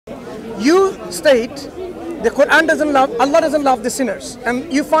You state the Quran doesn't love, Allah doesn't love the sinners,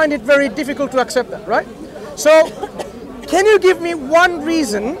 and you find it very difficult to accept that, right? So, can you give me one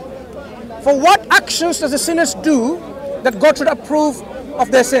reason for what actions does the sinners do that God should approve of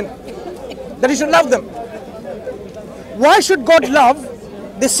their sin? That He should love them. Why should God love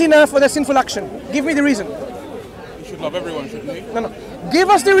the sinner for their sinful action? Give me the reason. He should love everyone, shouldn't He? No. Give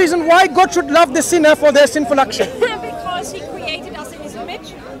us the reason why God should love the sinner for their sinful action. Because He created us in His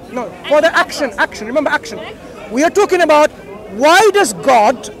image. No, for the action. Remember action. We are talking about why does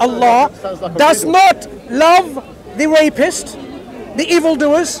God, Allah, does not love the rapist, the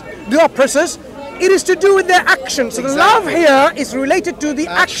evildoers, the oppressors. It is to do with their actions. So the love here is related to the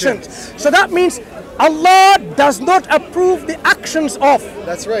actions. So that means Allah does not approve the actions of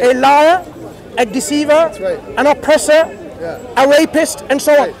a liar, a deceiver, an oppressor, a rapist, and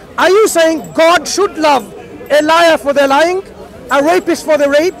so on. Are you saying God should love a liar for their lying, a rapist for the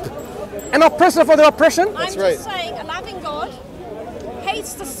rape, an oppressor for their oppression? I'm just saying a loving God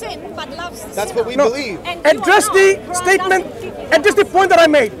hates the sin but loves the That's sinner. what we believe. Address the statement, address the point that I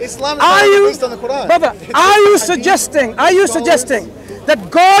made. Islam is based on the Quran. Brother, are you suggesting that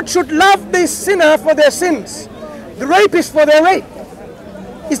God should love the sinner for their sins, the rapist for their rape?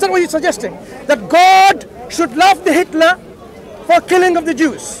 Is that what you're suggesting? That God should love the Hitler for killing of the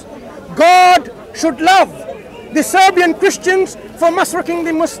Jews? God should love the Serbian Christians for massacring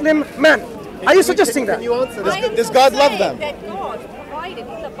the Muslim men? Are you suggesting that? Can you answer this? Does God love them? That God provided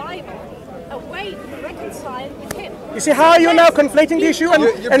in the Bible a way to reconcile with Him. You see how you're now conflating the issue and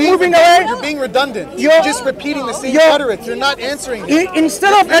moving away? You're being redundant. You're just repeating the same rhetoric. You're not answering.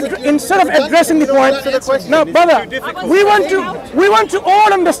 Instead of addressing the point, no, brother, we want to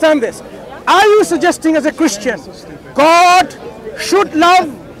all understand this. Are you suggesting as a Christian, God should love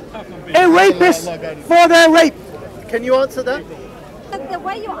a rapist for their rape? Can you answer that? The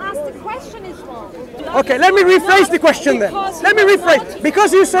way you ask the question is wrong. Okay, let me rephrase the question then. Let me rephrase.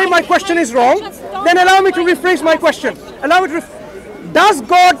 Because you say my question is wrong, then allow me to rephrase my question. Allow me to Does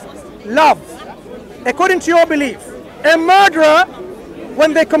God love, according to your belief, a murderer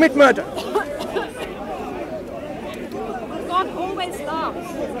when they commit murder? God always loves.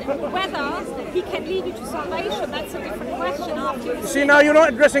 Whether He can lead you to salvation, that's a different question after you. See, now you're not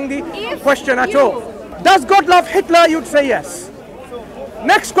addressing the question at all. Does God love Hitler? You'd say yes.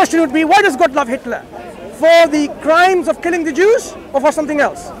 Next question would be, why does God love Hitler? For the crimes of killing the Jews or for something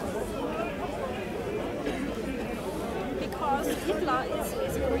else? Because Hitler is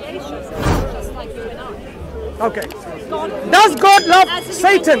His creation, just like you and I. Okay. Does God love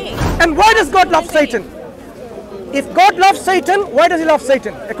Satan? And why does God love Satan? If God loves Satan, why does He love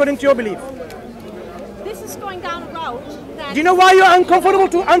Satan, according to your belief? This is going down a road that... Do you know why you're uncomfortable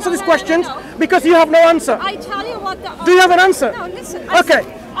to answer these questions? Because you have no answer. I tell you what the... Do you have an answer? No, listen.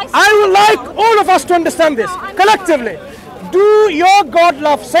 Okay. I would like all of us to understand this, collectively. Do your God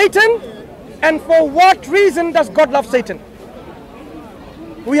love Satan? And for what reason does God love Satan?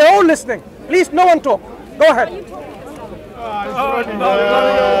 We are all listening. Please, no one talk. Go ahead.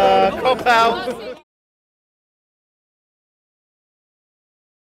 Cop out.